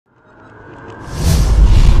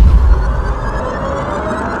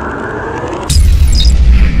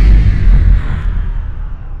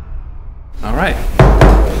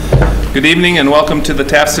Good evening and welcome to the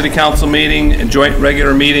Taft City Council meeting and joint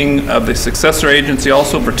regular meeting of the successor agency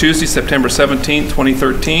also for Tuesday, September 17,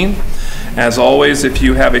 2013. As always, if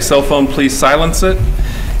you have a cell phone, please silence it.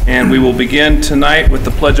 And we will begin tonight with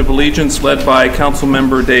the Pledge of Allegiance led by Council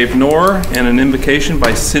Member Dave Knorr and an invocation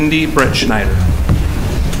by Cindy Brett Schneider.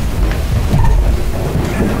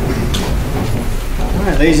 All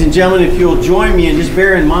right, ladies and gentlemen, if you'll join me and just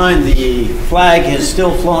bear in mind the flag has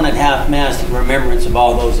still flown at half-mast in remembrance of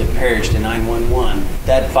all those that perished in 9/11.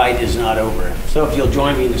 That fight is not over. So if you'll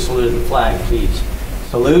join me in the salute of the flag, please.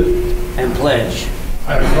 Salute and pledge.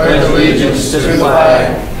 I pledge allegiance to the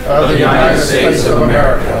flag of the United States of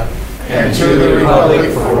America and to the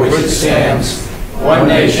republic for which it stands, one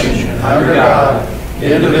nation, under God,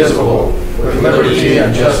 indivisible, with liberty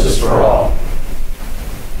and justice for all.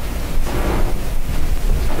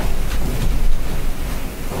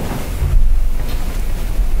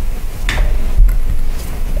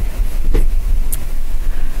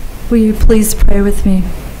 Will you please pray with me?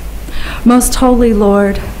 Most Holy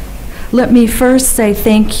Lord, let me first say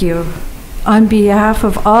thank you on behalf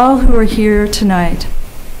of all who are here tonight.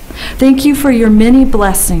 Thank you for your many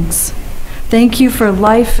blessings. Thank you for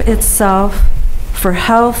life itself, for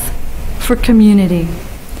health, for community.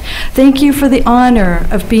 Thank you for the honor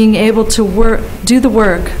of being able to do the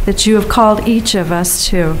work that you have called each of us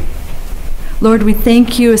to. Lord, we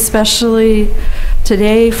thank you especially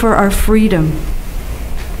today for our freedom.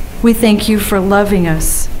 We thank you for loving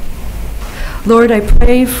us. Lord, I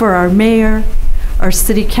pray for our mayor, our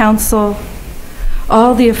city council,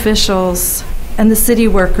 all the officials, and the city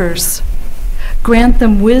workers. Grant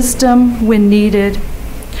them wisdom when needed,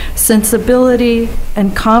 sensibility,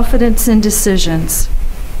 and confidence in decisions.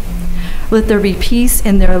 Let there be peace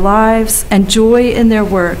in their lives and joy in their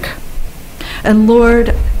work. And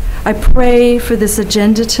Lord, I pray for this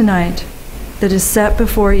agenda tonight that is set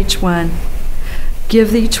before each one.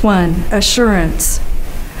 Give each one assurance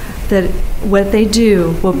that what they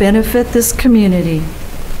do will benefit this community,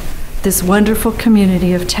 this wonderful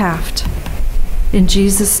community of Taft. In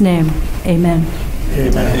Jesus' name, amen.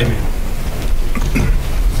 Amen. Amen.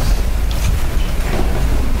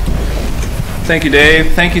 Thank you,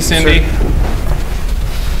 Dave. Thank you, Cindy.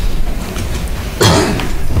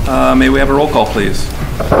 May we have a roll call, please?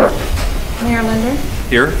 Mayor Linder.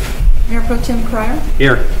 Here. Mayor Pro Tem Cryer.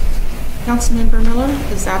 Here. Councilmember Miller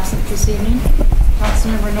is absent this evening.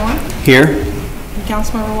 Councilmember Knorr. Here. And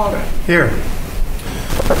Councilmember Waldron. Here.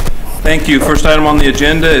 Thank you. First item on the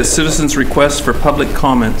agenda is citizens' requests for public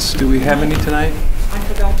comments. Do we have any tonight? I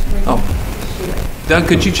forgot to bring Oh. Doug,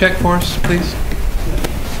 could you check for us, please?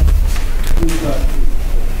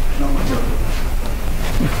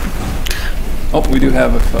 Oh, we do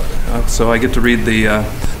have so I get to read the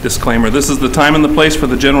disclaimer. This is the time and the place for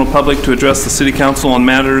the general public to address the City Council on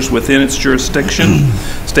matters within its jurisdiction.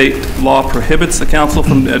 State law prohibits the Council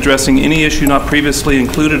from addressing any issue not previously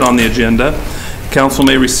included on the agenda. Council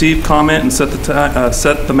may receive comment and set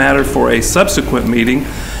the matter for a subsequent meeting,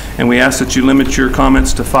 and we ask that you limit your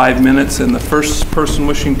comments to 5 minutes. And the first person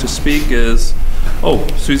wishing to speak is,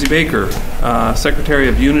 Susie Baker, Secretary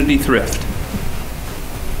of Unity Thrift.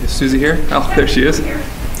 Is Susie here? Oh, there she is.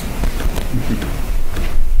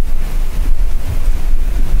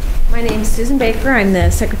 My name's Susan Baker. I'm the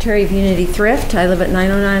Secretary of Unity Thrift. I live at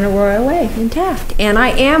 909 Aurora Way in Taft. And I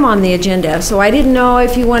am on the agenda, so I didn't know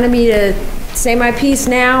if you wanted me to say my piece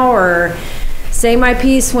now or say my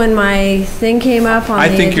piece when my thing came up on the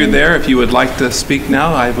agenda. I think you're there. If you would like to speak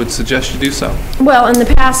now, I would suggest you do so. Well, in the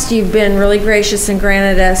past, you've been really gracious and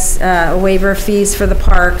granted us a waiver of fees for the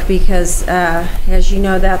park because, as you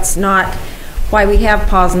know, that's not why we have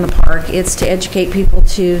Paws in the Park. It's to educate people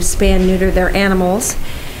to spay and neuter their animals.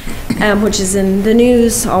 Which is in the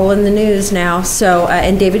news, all in the news now. So,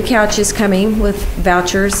 and David Couch is coming with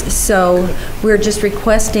vouchers. So we're just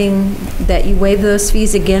requesting that you waive those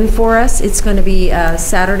fees again for us. It's going to be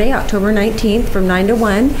Saturday, October 19th from 9 to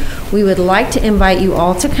 1. We would like to invite you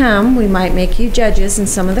all to come. We might make you judges in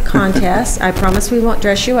some of the contests. I promise we won't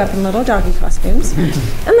dress you up in little doggy costumes,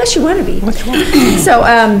 unless you want to be. So,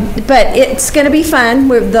 but it's going to be fun.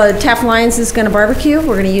 The Taft Lions is going to barbecue.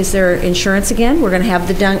 We're going to use their insurance again. We're going to have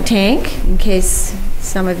the dunk tank in case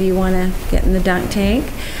some of you want to get in the dunk tank.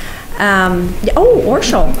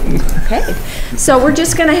 Orschel. Okay. So we're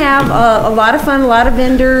just going to have a lot of fun, a lot of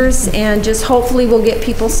vendors, and just hopefully we'll get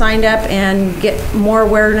people signed up and get more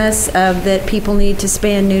awareness of that people need to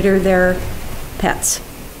spay and neuter their pets.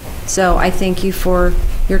 So I thank you for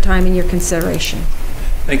your time and your consideration.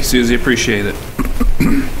 Thank you, Susie. Appreciate it.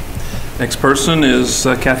 Next person is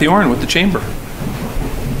Kathy Orrin with the Chamber.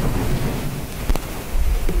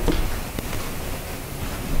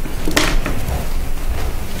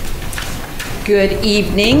 Good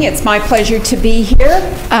evening. It's my pleasure to be here.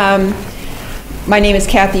 My name is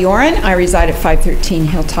Kathy Oren. I reside at 513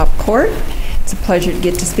 Hilltop Court. It's a pleasure to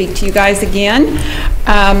get to speak to you guys again.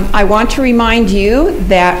 I want to remind you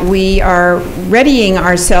that we are readying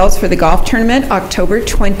ourselves for the golf tournament October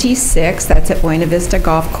 26th. That's at Buena Vista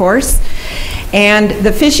Golf Course. And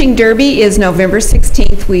the fishing derby is November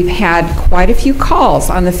 16th. We've had quite a few calls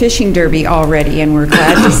on the fishing derby already, and we're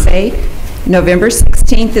glad to say November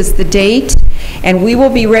 16th is the date. And we will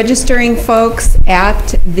be registering folks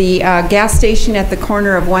at the gas station at the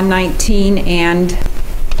corner of 119 and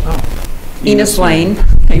Enos Lane.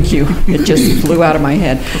 Thank you. It just flew out of my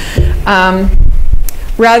head.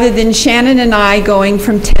 Rather than Shannon and I going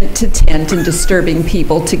from tent to tent and disturbing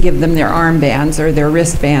people to give them their armbands or their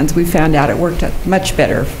wristbands, we found out it worked out much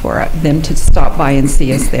better for them to stop by and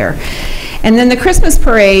see us there. And then the Christmas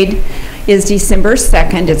parade is December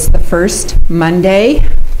 2nd. It's the first Monday,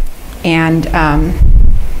 and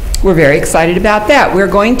we're very excited about that. We're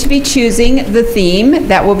going to be choosing the theme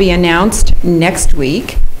that will be announced next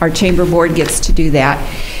week. Our chamber board gets to do that,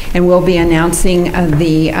 and we'll be announcing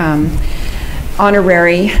the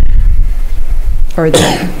honorary, or the,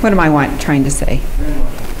 what am I trying to say?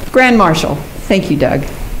 Grand Marshal. Thank you, Doug.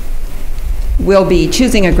 We'll be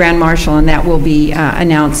choosing a Grand Marshal, and that will be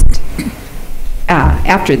announced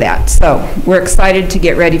after that. So we're excited to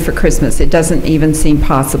get ready for Christmas. It doesn't even seem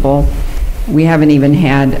possible. We haven't even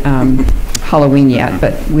had Halloween yet,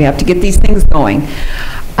 but we have to get these things going.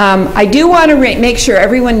 I do want to make sure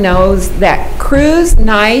everyone knows that cruise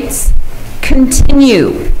nights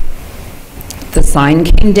continue. The sign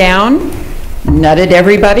came down, nutted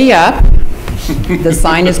everybody up. The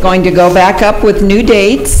sign is going to go back up with new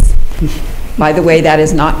dates. By the way, that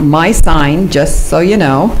is not my sign, just so you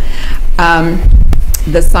know.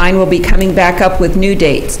 The sign will be coming back up with new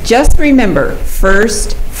dates. Just remember,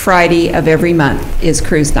 first Friday of every month is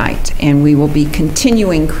cruise night, and we will be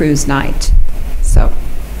continuing cruise night. So,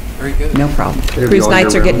 very good. No problem. Cruise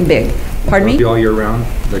nights are getting big. Pardon me? It'll be all year round?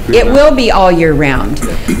 It will be all year round.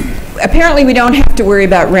 Apparently, we don't have to worry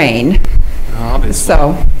about rain. Obviously.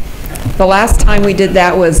 So, the last time we did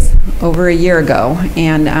that was over a year ago,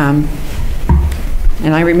 and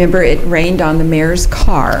I remember it rained on the mayor's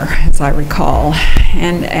car, as I recall,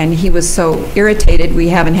 and he was so irritated we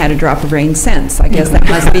haven't had a drop of rain since. I guess that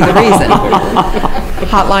must be the reason.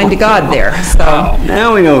 Hotline to God there. So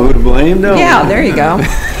now we know who to blame, don't we? Yeah, there you go.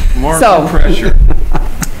 More So- pressure.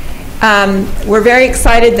 We're very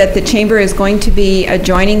excited that the Chamber is going to be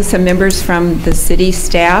joining some members from the city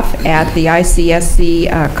staff at the ICSC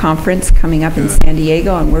conference coming up in San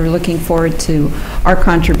Diego, and we're looking forward to our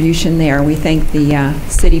contribution there. We thank the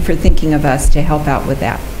city for thinking of us to help out with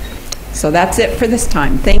that. So that's it for this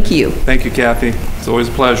time. Thank you. Thank you, Kathy. It's always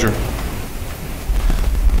a pleasure.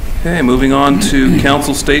 Okay, moving on to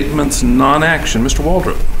council statements, non-action. Mr.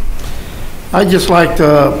 Waldrop. I'd just like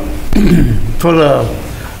to put a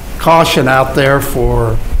caution out there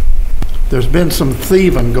for, there's been some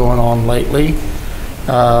thieving going on lately.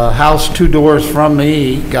 House 2 doors from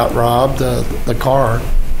me got robbed, the car.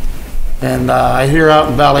 And I hear out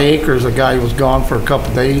in Valley Acres a guy was gone for a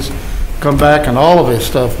couple days, come back and all of his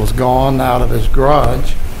stuff was gone out of his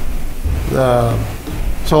garage.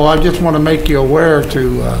 So I just want to make you aware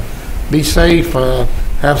to be safe,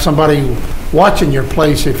 have somebody watching your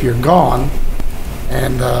place if you're gone.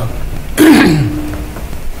 And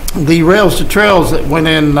the rails to trails that went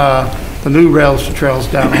in, the new rails to trails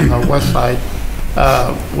down on the west side,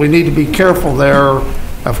 we need to be careful there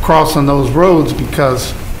of crossing those roads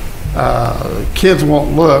because kids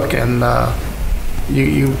won't look, and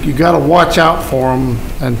you got to watch out for them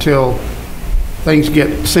until things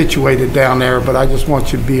get situated down there. But I just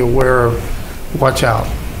want you to be aware of, watch out.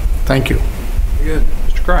 Thank you. Very good.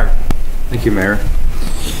 Mr. Cryer. Thank you, Mayor.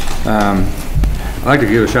 I'd like to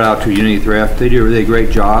give a shout out to Unity Thrift. They do a really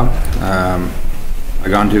great job. I've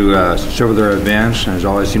gone to several of their events, and it's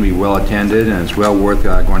always seemed to be well attended, and it's well worth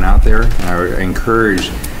going out there. And I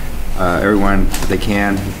encourage everyone, if they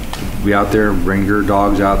can, be out there, bring your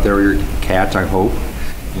dogs out there, or your cats, I hope.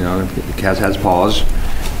 You know, the cat has paws.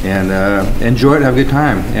 And enjoy it, have a good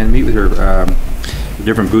time, and meet with your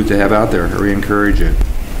different booths they have out there. I really encourage it.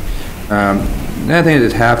 Another thing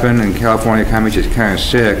that's happened in California kind of makes it kind of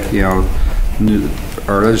sick, you know,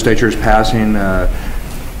 our legislature is passing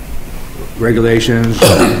regulations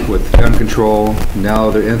with gun control.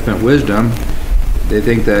 Now their infinite wisdom, they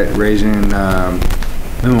think that raising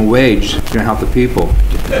minimum wage is going to help the people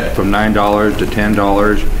from $9 to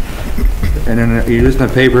 $10. And then you listen to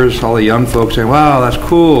the papers, all the young folks saying, wow, that's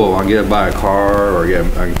cool, I'll get to buy a car, or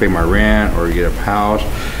I can pay my rent, or get a house.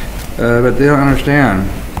 But they don't understand.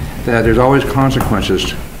 that there's always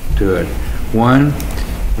consequences to it. One,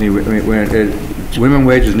 minimum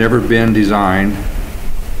wage has never been designed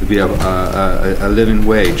to be a living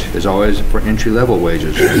wage. It's always for entry-level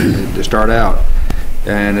wages to start out.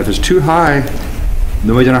 And if it's too high,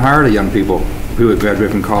 nobody's going to hire the young people who graduate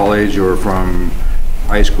from college or from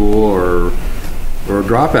high school or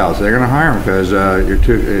dropouts. They're going to hire them because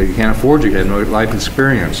you can't afford you have no life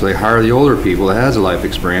experience. So they hire the older people that has a life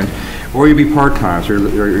experience, or you be part-time. So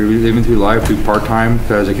you're living through life through part-time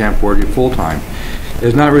because they can't afford you full-time.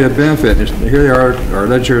 It's not really a benefit. Here they are, our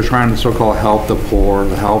legislature is trying to so-called help the poor,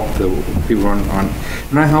 help the people on.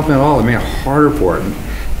 They're not helping at all. They make it harder for it.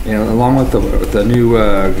 And along with the new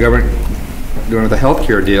government doing the health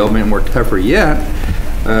care deal, making it more tougher yet,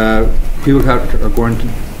 people are going to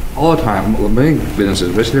all the time, many businesses,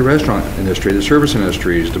 especially the restaurant industry, the service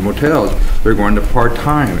industries, the motels, they're going to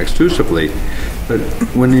part-time exclusively. But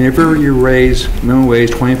whenever you raise minimum wage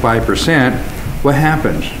 25%, what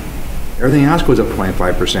happens? Everything else goes up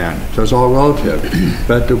 25%, so it's all relative.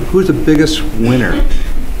 But who's the biggest winner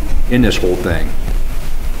in this whole thing?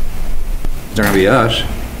 It's not going to be us.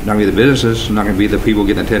 It's not going to be the businesses. It's not going to be the people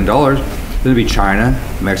getting the $10. It's going to be China,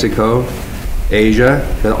 Mexico, Asia,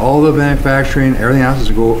 that all the manufacturing, everything else is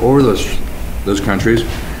to go over those countries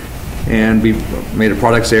and be made of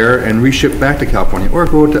products there and reship back to California, or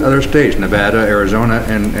go to other states, Nevada, Arizona,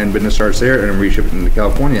 and business starts there and reship it into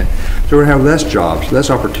California. So we're going to have less jobs, less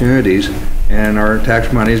opportunities, and our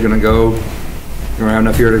tax money is going to go, we're going to have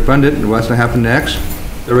enough here to fund it, and what's going to happen next?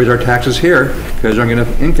 They'll raise our taxes here because there's not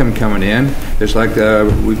enough income coming in. It's like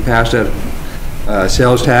we passed that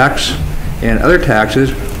sales tax and other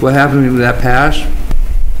taxes. What happens when that passed?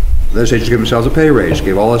 Legislatures give themselves a pay raise,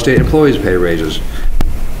 give all the state employees pay raises.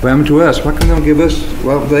 What happened to us? Why couldn't they give us,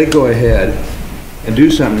 well, they go ahead and do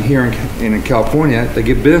something here in California, they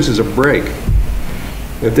give businesses a break.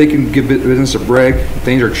 If they can give business a break,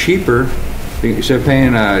 things are cheaper. Instead of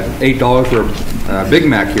paying $8 for a Big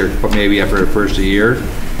Mac here, maybe after the first year,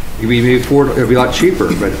 it'll be a lot cheaper.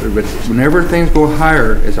 But whenever things go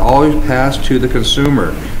higher, it's always passed to the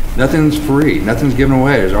consumer. Nothing's free. Nothing's given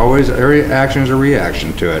away. There's always, every action is a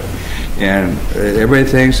reaction to it. And everybody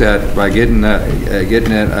thinks that by getting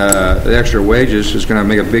the extra wages is going to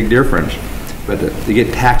make a big difference. But you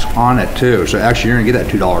get tax on it too. So actually you're going to get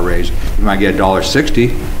that $2 raise. You might get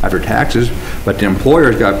 $1.60 after taxes, but the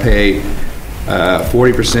employer's got to pay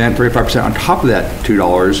 40%, 35% on top of that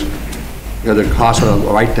 $2 because it costs a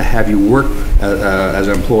right to have you work as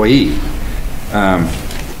an employee.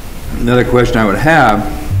 Another question I would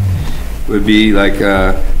have would be like,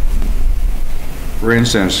 for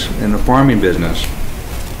instance, in the farming business,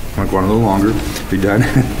 I'm going a little longer, be done,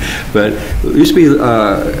 but it used to be,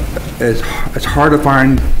 it's hard to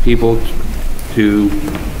find people to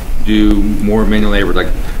do more manual labor,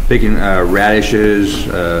 like picking radishes,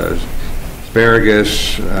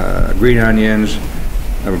 asparagus, green onions,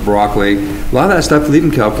 broccoli. A lot of that stuff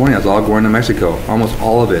leaving California is all going to Mexico, almost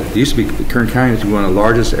all of it. It used to be, Kern County used to be one of the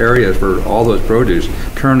largest areas for all those produce,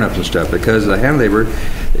 turnips and stuff, because of the hand labor,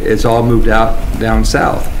 it's all moved out down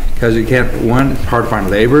south. Because you can't, one, it's hard to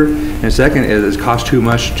find labor, and second is it costs too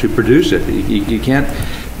much to produce it. You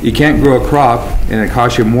can't grow a crop and it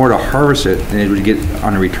costs you more to harvest it than it would get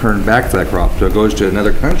on a return back for that crop. So it goes to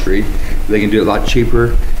another country, they can do it a lot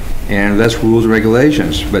cheaper and less rules and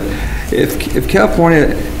regulations. But if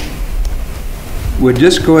California would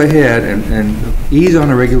just go ahead and ease on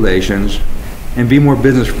the regulations and be more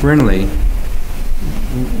business friendly,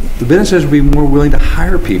 the businesses would be more willing to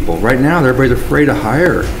hire people. Right now, everybody's afraid to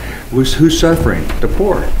hire. Who's suffering? The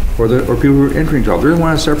poor, or people who are entering jobs. They're the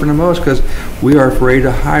ones suffering the most because we are afraid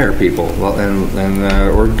to hire people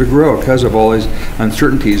or to grow because of all these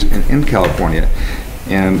uncertainties in California.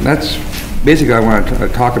 And that's basically what I want to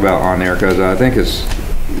talk about on there, because I think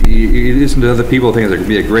you listen to other people think it could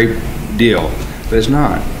be a great deal, but it's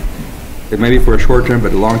not. It may be for a short term,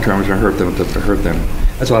 but the long term is going to hurt them.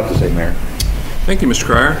 That's all I have to say, Mayor. Thank you, Mr.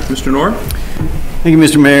 Cryer. Mr. Knorr? Thank you,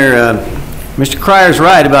 Mr. Mayor. Mr. Cryer's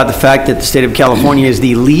right about the fact that the state of California is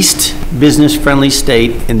the least business-friendly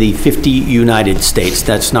state in the 50 United States.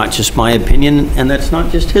 That's not just my opinion, and that's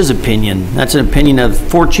not just his opinion. That's an opinion of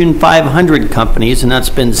Fortune 500 companies, and that's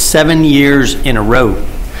been 7 years in a row.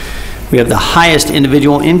 We have the highest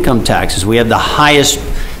individual income taxes. We have the highest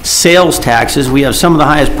sales taxes. We have some of the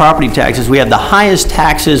highest property taxes. We have the highest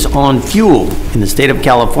taxes on fuel in the state of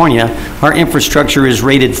California. Our infrastructure is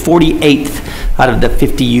rated 48th out of the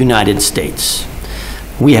 50 United States.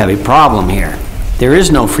 We have a problem here. There is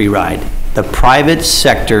no free ride. The private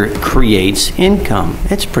sector creates income.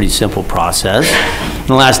 It's a pretty simple process. In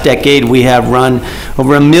the last decade, we have run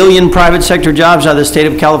over 1 million private sector jobs out of the state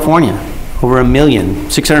of California. Over 1 million.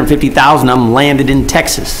 650,000 of them landed in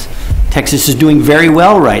Texas. Texas is doing very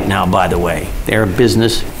well right now, by the way. They're a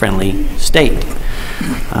business-friendly state.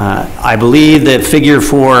 I believe the figure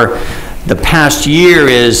for the past year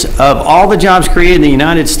is, of all the jobs created in the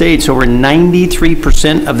United States, over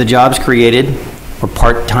 93% of the jobs created were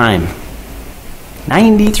part-time.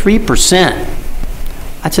 93%.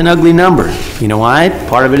 That's an ugly number. You know why?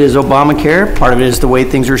 Part of it is Obamacare, part of it is the way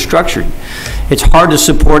things are structured. It's hard to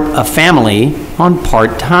support a family on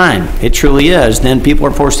part-time. It truly is. Then people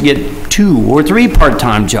are forced to get 2 or 3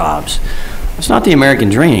 part-time jobs. It's not the American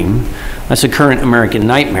dream. That's the current American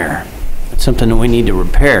nightmare. It's something that we need to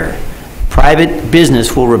repair. Private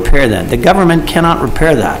business will repair that. The government cannot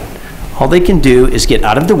repair that. All they can do is get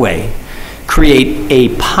out of the way, create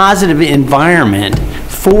a positive environment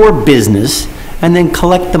for business, and then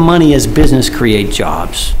collect the money as business create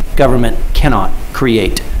jobs. Government cannot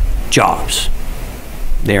create jobs.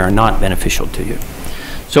 They are not beneficial to you.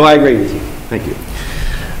 So I agree with you. Thank you.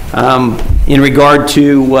 In regard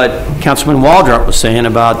to what Councilman Waldrop was saying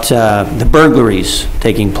about the burglaries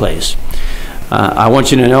taking place, I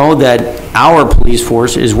want you to know that our police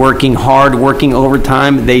force is working hard, working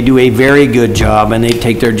overtime. They do a very good job, and they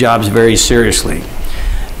take their jobs very seriously.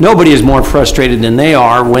 Nobody is more frustrated than they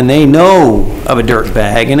are when they know of a dirt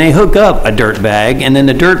bag and they hook up a dirt bag, and then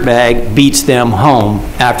the dirt bag beats them home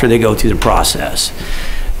after they go through the process.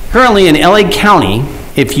 Currently in LA County,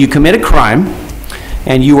 if you commit a crime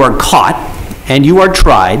and you are caught and you are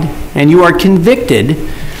tried and you are convicted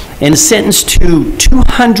and sentenced to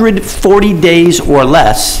 240 days or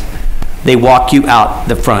less, they walk you out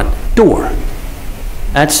the front door.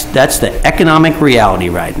 That's the economic reality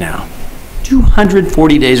right now.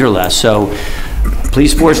 240 days or less. So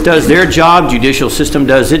police force does their job, judicial system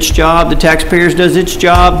does its job, the taxpayers does its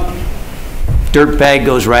job, dirt bag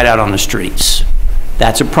goes right out on the streets.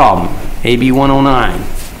 That's a problem. AB 109,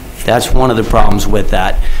 that's one of the problems with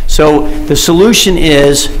that. So the solution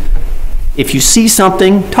is, if you see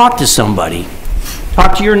something, talk to somebody.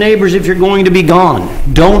 Talk to your neighbors if you're going to be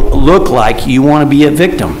gone. Don't look like you want to be a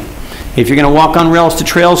victim. If you're going to walk on rails to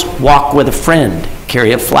trails, walk with a friend.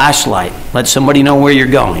 Carry a flashlight. Let somebody know where you're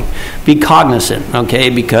going. Be cognizant, okay,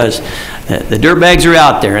 because the dirtbags are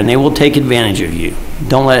out there and they will take advantage of you.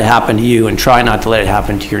 Don't let it happen to you, and try not to let it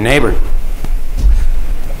happen to your neighbor.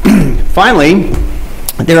 Finally,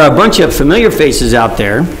 there are a bunch of familiar faces out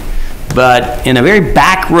there, but in a very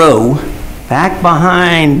back row, back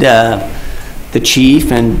behind the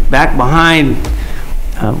chief and back behind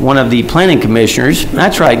one of the planning commissioners.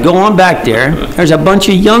 That's right, go on back there. There's a bunch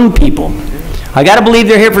of young people. I got to believe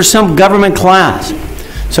they're here for some government class.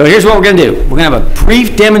 So here's what we're going to do. We're going to have a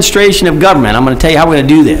brief demonstration of government. I'm going to tell you how we're going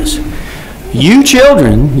to do this. You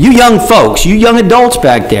children, you young folks, you young adults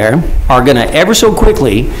back there are going to ever so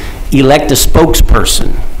quickly elect a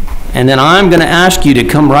spokesperson. And then I'm going to ask you to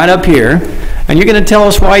come right up here, and you're going to tell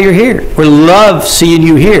us why you're here. We love seeing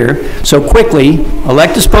you here. So quickly,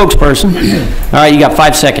 elect a spokesperson. All right, you got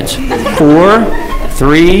 5 seconds. 4,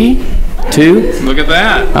 3, 2. Look at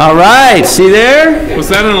that. All right, see there? Was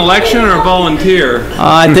that an election or a volunteer?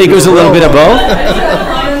 I think it was a little bit of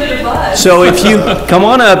both. So if you come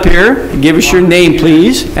on up here, give us your name,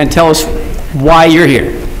 please, and tell us why you're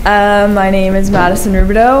here. My name is Madison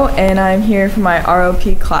Rubidoux, and I'm here for my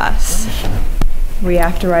ROP class. We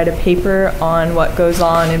have to write a paper on what goes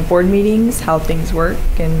on in board meetings, how things work,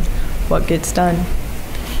 and what gets done.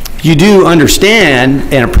 You do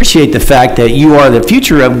understand and appreciate the fact that you are the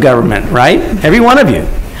future of government, right? Every one of you.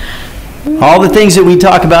 All the things that we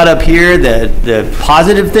talk about up here, the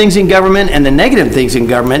positive things in government and the negative things in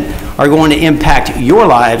government, are going to impact your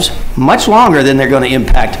lives much longer than they're going to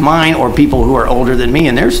impact mine or people who are older than me.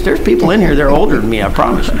 And there's people in here that are older than me, I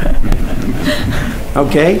promise you.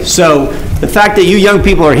 Okay, so the fact that you young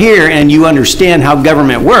people are here and you understand how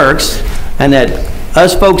government works, and that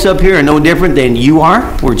us folks up here are no different than you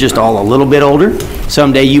are. We're just all a little bit older.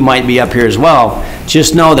 Someday you might be up here as well.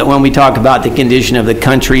 Just know that when we talk about the condition of the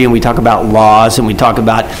country, and we talk about laws, and we talk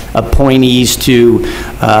about appointees to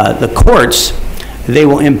the courts, they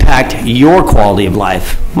will impact your quality of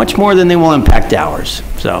life much more than they will impact ours.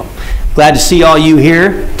 So glad to see all you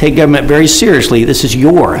here. Take government very seriously. This is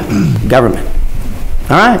your government.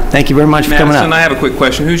 All right. Thank you very much for coming up. Madison, I have a quick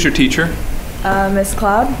question. Who's your teacher? Miss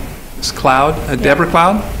Cloud? Miss Cloud? Deborah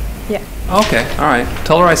Cloud? Yeah. Okay, all right.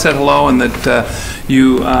 Tell her I said hello and that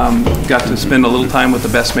you got to spend a little time with the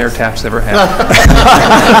best Mayor Tapp's ever had.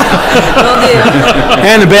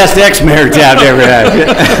 And the best ex-mayor Taft ever had.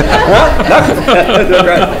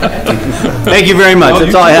 Thank you very much.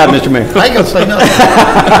 That's all I have, Mr. Mayor. I ain't gonna say nothing.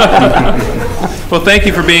 Well, thank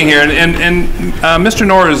you for being here. And Mr.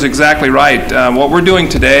 Knorr is exactly right. What we're doing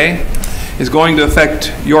today is going to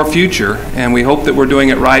affect your future, and we hope that we're doing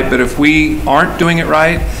it right. But if we aren't doing it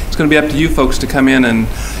right, it's going to be up to you folks to come in and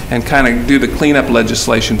kind of do the cleanup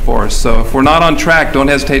legislation for us. So if we're not on track, don't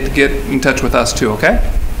hesitate to get in touch with us too, okay?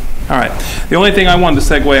 All right. The only thing I wanted to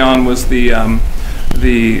segue on was the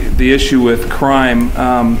issue with crime.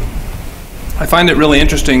 I find it really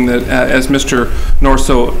interesting that, as Mr. Knorr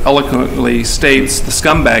so eloquently states, the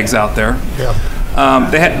scumbags out there,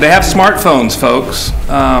 they have smartphones, folks.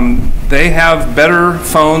 They have better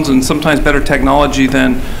phones and sometimes better technology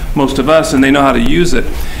than most of us, and they know how to use it.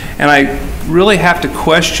 And I really have to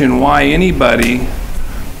question why anybody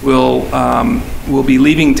will be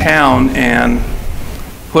leaving town and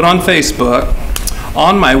put on Facebook,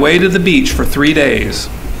 "On my way to the beach for 3 days."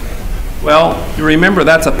 Well, remember,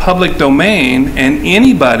 that's a public domain, and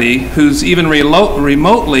anybody who's even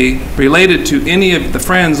remotely related to any of the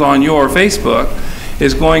friends on your Facebook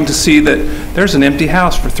is going to see that there's an empty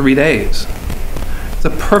house for 3 days. It's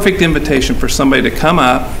a perfect invitation for somebody to come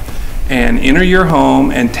up and enter your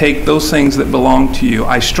home and take those things that belong to you.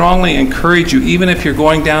 I strongly encourage you, even if you're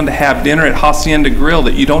going down to have dinner at Hacienda Grill,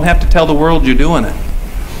 that you don't have to tell the world you're doing it,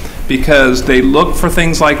 because they look for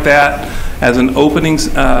things like that as an opening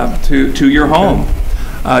to your home.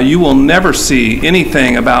 You will never see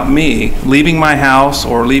anything about me leaving my house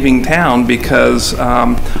or leaving town, because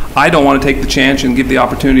I don't want to take the chance and give the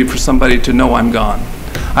opportunity for somebody to know I'm gone.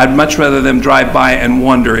 I'd much rather them drive by and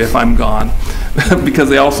wonder if I'm gone, because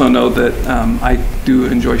they also know that I do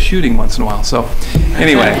enjoy shooting once in a while. So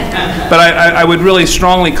anyway, but I would really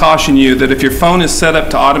strongly caution you that if your phone is set up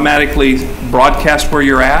to automatically broadcast where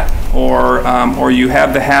you're at, or you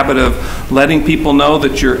have the habit of letting people know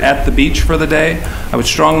that you're at the beach for the day, I would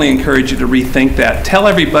strongly encourage you to rethink that. Tell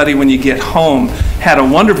everybody when you get home, had a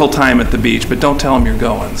wonderful time at the beach, but don't tell them you're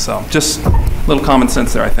going. So just a little common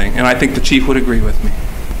sense there, I think. And I think the chief would agree with me.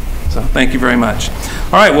 So thank you very much.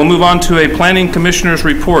 All right, we'll move on to a planning commissioner's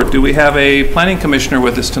report. Do we have a planning commissioner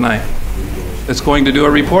with us tonight that's going to do a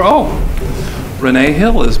report? Oh, Renee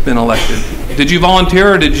Hill has been elected. Did you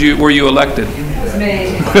volunteer, or were you elected? It was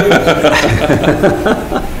me.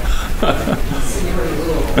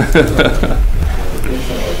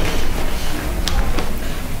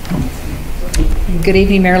 Good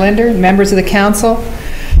evening, Mayor Linder, members of the council.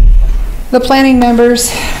 The members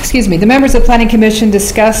of the Planning Commission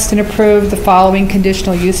discussed and approved the following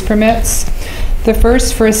conditional use permits. The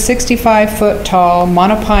first for a 65-foot tall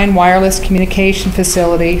monopine wireless communication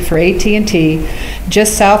facility for AT&T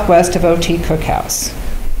just southwest of OT Cookhouse.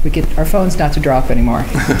 We get our phones not to drop anymore.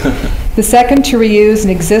 The second to reuse an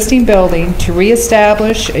existing building to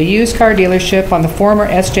reestablish a used car dealership on the former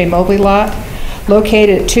S.J. Mobley lot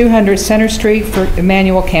located at 200 Center Street for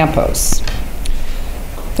Emmanuel Campos.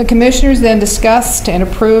 The commissioners then discussed and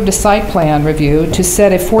approved a site plan review to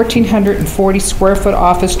set a 1,440 square foot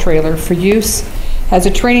office trailer for use as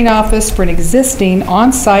a training office for an existing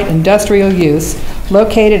on-site industrial use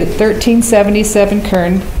located at 1377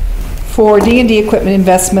 Kern for D&D Equipment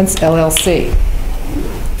Investments, LLC.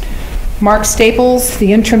 Mark Staples,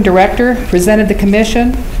 the interim director, presented the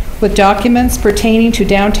commission with documents pertaining to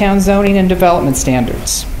downtown zoning and development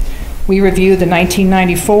standards. We reviewed the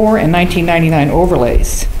 1994 and 1999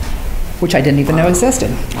 overlays, which I didn't even know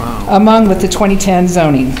existed, among with the 2010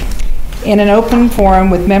 zoning. In an open forum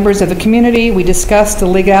with members of the community, we discussed the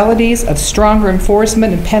legalities of stronger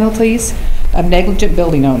enforcement and penalties of negligent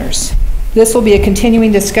building owners. This will be a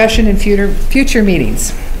continuing discussion in future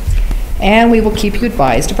meetings, and we will keep you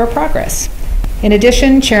advised of our progress. In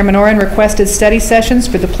addition, Chairman Oren requested study sessions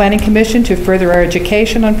for the Planning Commission to further our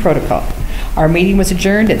education on protocol. Our meeting was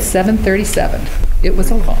adjourned at 7:37. It was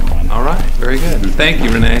a long one. All right, very good. Thank you,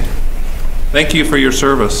 Renee. Thank you for your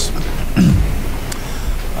service.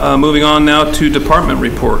 Moving on now to department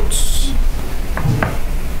reports.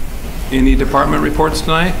 Any department reports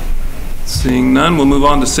tonight? Seeing none, we'll move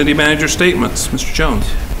on to city manager statements. Mr. Jones.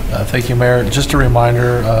 Thank you, Mayor. Just a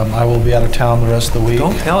reminder, I will be out of town the rest of the week.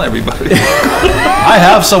 Don't tell everybody. I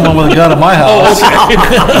have someone with a gun at my house.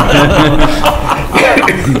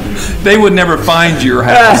 They would never find your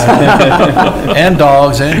house. And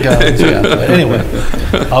dogs and guns, yeah. But anyway,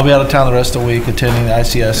 I'll be out of town the rest of the week attending the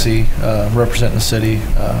ICSC, representing the city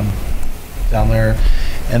down there.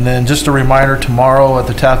 And then just a reminder, tomorrow at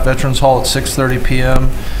the Taft Veterans Hall at 6:30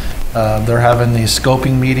 p.m., They're having the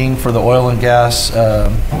scoping meeting for the oil and gas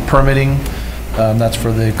permitting. That's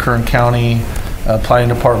for the Kern County Planning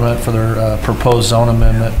Department for their proposed zone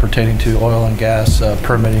amendment pertaining to oil and gas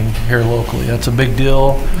permitting here locally. That's a big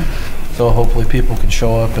deal, so hopefully people can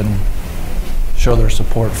show up and show their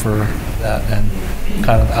support for that and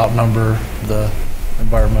kind of outnumber the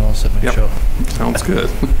environmentalists that may show up. Sounds good.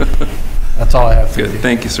 That's all I have for Good. you.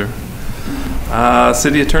 Thank you, sir.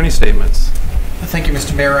 City Attorney statements. Thank you,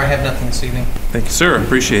 Mr. Mayor. I have nothing this evening. Thank you, sir.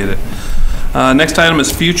 Appreciate it. Next item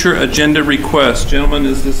is future agenda requests. Gentlemen,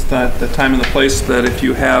 is this the time and the place that if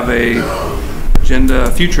you have a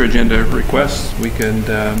future agenda request, we can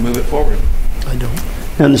move it forward? I don't.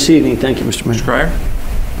 None this evening. Thank you, Mr. Mayor. Mr. Cryer?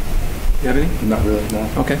 You have any? Not really, no.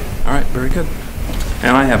 Okay. All right. Very good.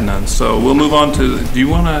 And I have none. So we'll move on to, do you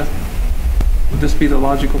want to, would this be the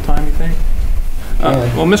logical time, you think?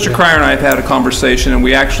 Well, Mr. Cryer and I have had a conversation, and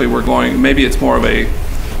we actually were going, maybe it's more of a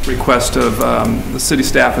request of the city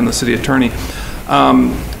staff and the city attorney.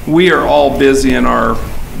 We are all busy in our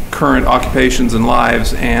current occupations and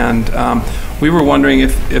lives, and we were wondering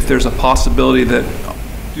if there's a possibility that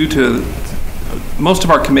due to most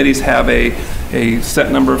of our committees have a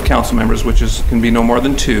set number of council members, which can be no more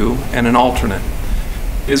than 2, and an alternate.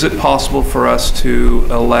 Is it possible for us to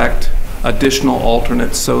elect additional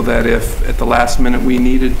alternates so that if at the last minute we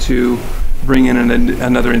needed to bring in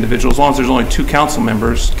another individual, as long as there's only 2 council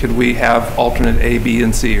members, could we have alternate A, B,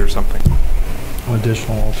 and C or something?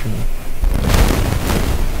 Additional alternate.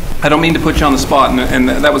 I don't mean to put you on the spot, and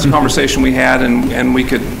that was a conversation we had, and we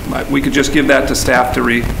could just give that to staff to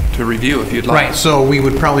review if you'd like. Right, so we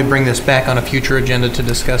would probably bring this back on a future agenda to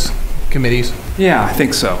discuss committees. Yeah, I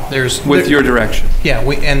think so. With your direction. Yeah,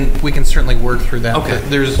 we can certainly work through that. Okay.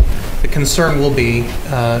 The concern will be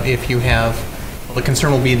the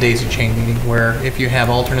concern will be a daisy chain meeting where if you have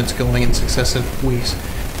alternates going in successive weeks,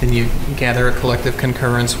 then you gather a collective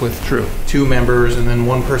concurrence with 2 members, and then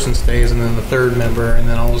 1 person stays, and then the 3rd member, and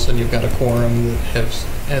then all of a sudden you've got a quorum that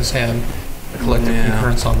has had a collective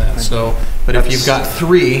concurrence on that. So, but if you've got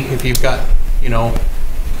 3,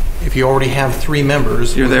 if you already have 3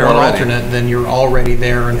 members, you're there one already. Alternate, then you're already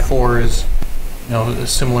there, and 4 is a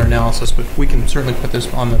similar analysis. But we can certainly put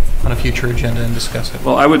this on a future agenda and discuss it.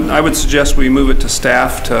 Well, I would suggest we move it to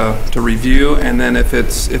staff to review, and then if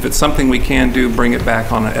it's something we can do, bring it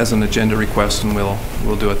back on as an agenda request, and we'll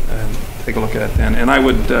do it and take a look at it then. And I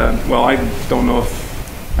would I don't know if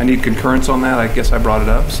I need concurrence on that. I guess I brought it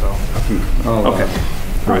up, so okay.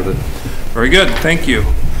 All right. Very good. Thank you.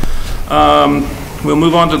 We'll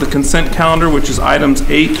move on to the consent calendar, which is items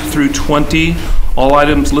 8 through 20. All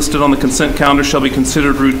items listed on the consent calendar shall be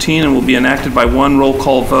considered routine and will be enacted by one roll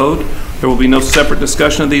call vote. There will be no separate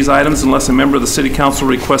discussion of these items unless a member of the City Council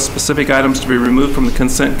requests specific items to be removed from the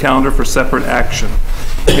consent calendar for separate action.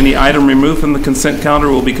 Any item removed from the consent calendar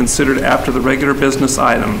will be considered after the regular business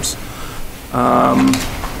items.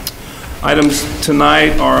 Items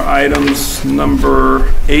tonight are items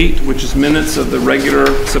number 8, which is minutes of the regular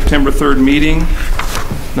September 3rd meeting.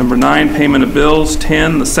 Number 9, payment of bills.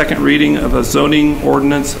 10, the second reading of a zoning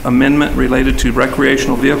ordinance amendment related to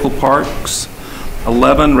recreational vehicle parks.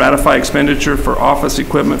 11, ratify expenditure for office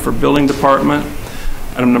equipment for building department.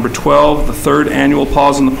 Item number 12, the 3rd annual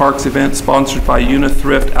Pause in the Parks event sponsored by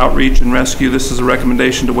Unithrift Outreach and Rescue. This is a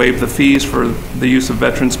recommendation to waive the fees for the use of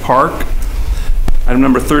Veterans Park. Item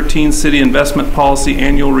number 13, City Investment Policy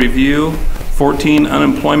Annual Review. 14,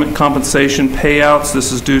 Unemployment Compensation Payouts.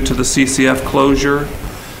 This is due to the CCF closure.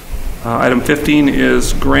 Item 15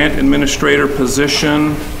 is Grant Administrator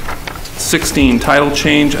Position. 16, Title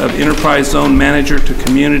Change of Enterprise Zone Manager to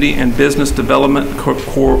Community and Business Development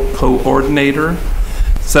Coordinator.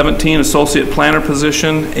 17, Associate Planner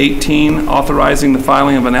Position. 18, Authorizing the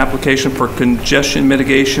filing of an application for Congestion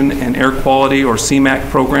Mitigation and Air Quality or CMAQ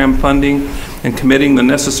program funding and committing the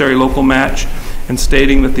necessary local match and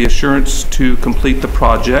stating that the assurance to complete the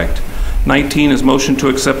project. 19 is motion to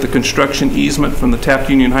accept the construction easement from the Taft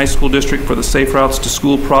Union High School District for the Safe Routes to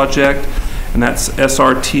School project, and that's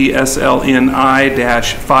SRT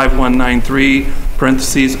SLNI-5193,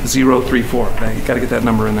 parentheses 034. You got to get that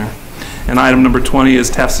number in there. And item number 20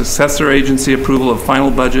 is Taft Successor Agency approval of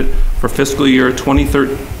final budget for fiscal year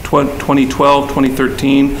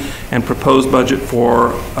 2012-2013 and proposed budget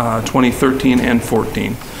for 2013 and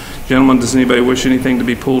 14. Gentlemen, does anybody wish anything to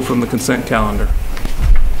be pulled from the consent calendar?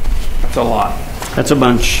 That's a lot. That's a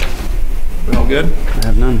bunch. We all good? I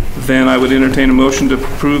have none. Then I would entertain a motion to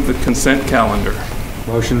approve the consent calendar.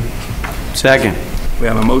 Motion. Second. We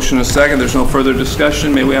have a motion and a second. There's no further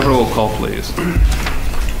discussion. May we have a roll call, please?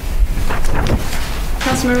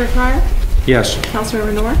 Councilmember Cryer? Yes.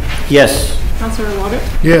 Councilmember Noor? Yes. Councilor Walbert?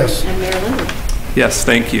 Yes. And Mayor Linder? Yes,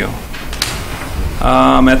 thank you.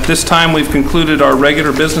 At this time, we've concluded our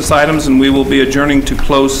regular business items, and we will be adjourning to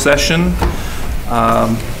closed session.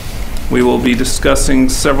 We will be discussing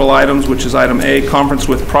several items, which is item A, conference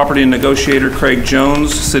with property negotiator Craig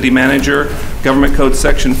Jones, city manager, Government Code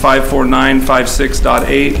Section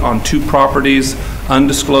 54956.8 on 2 properties,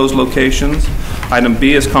 undisclosed locations. Item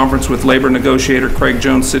B is conference with labor negotiator Craig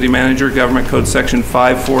Jones, city manager, Government Code Section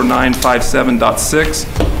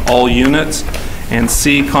 54957.6, all units. And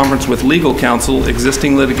C, conference with legal counsel,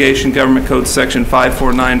 existing litigation, Government Code Section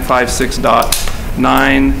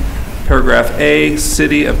 54956.9, Paragraph A,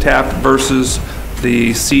 City of Taft versus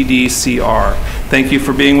the CDCR. Thank you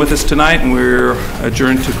for being with us tonight, and we're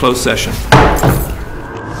adjourned to closed session.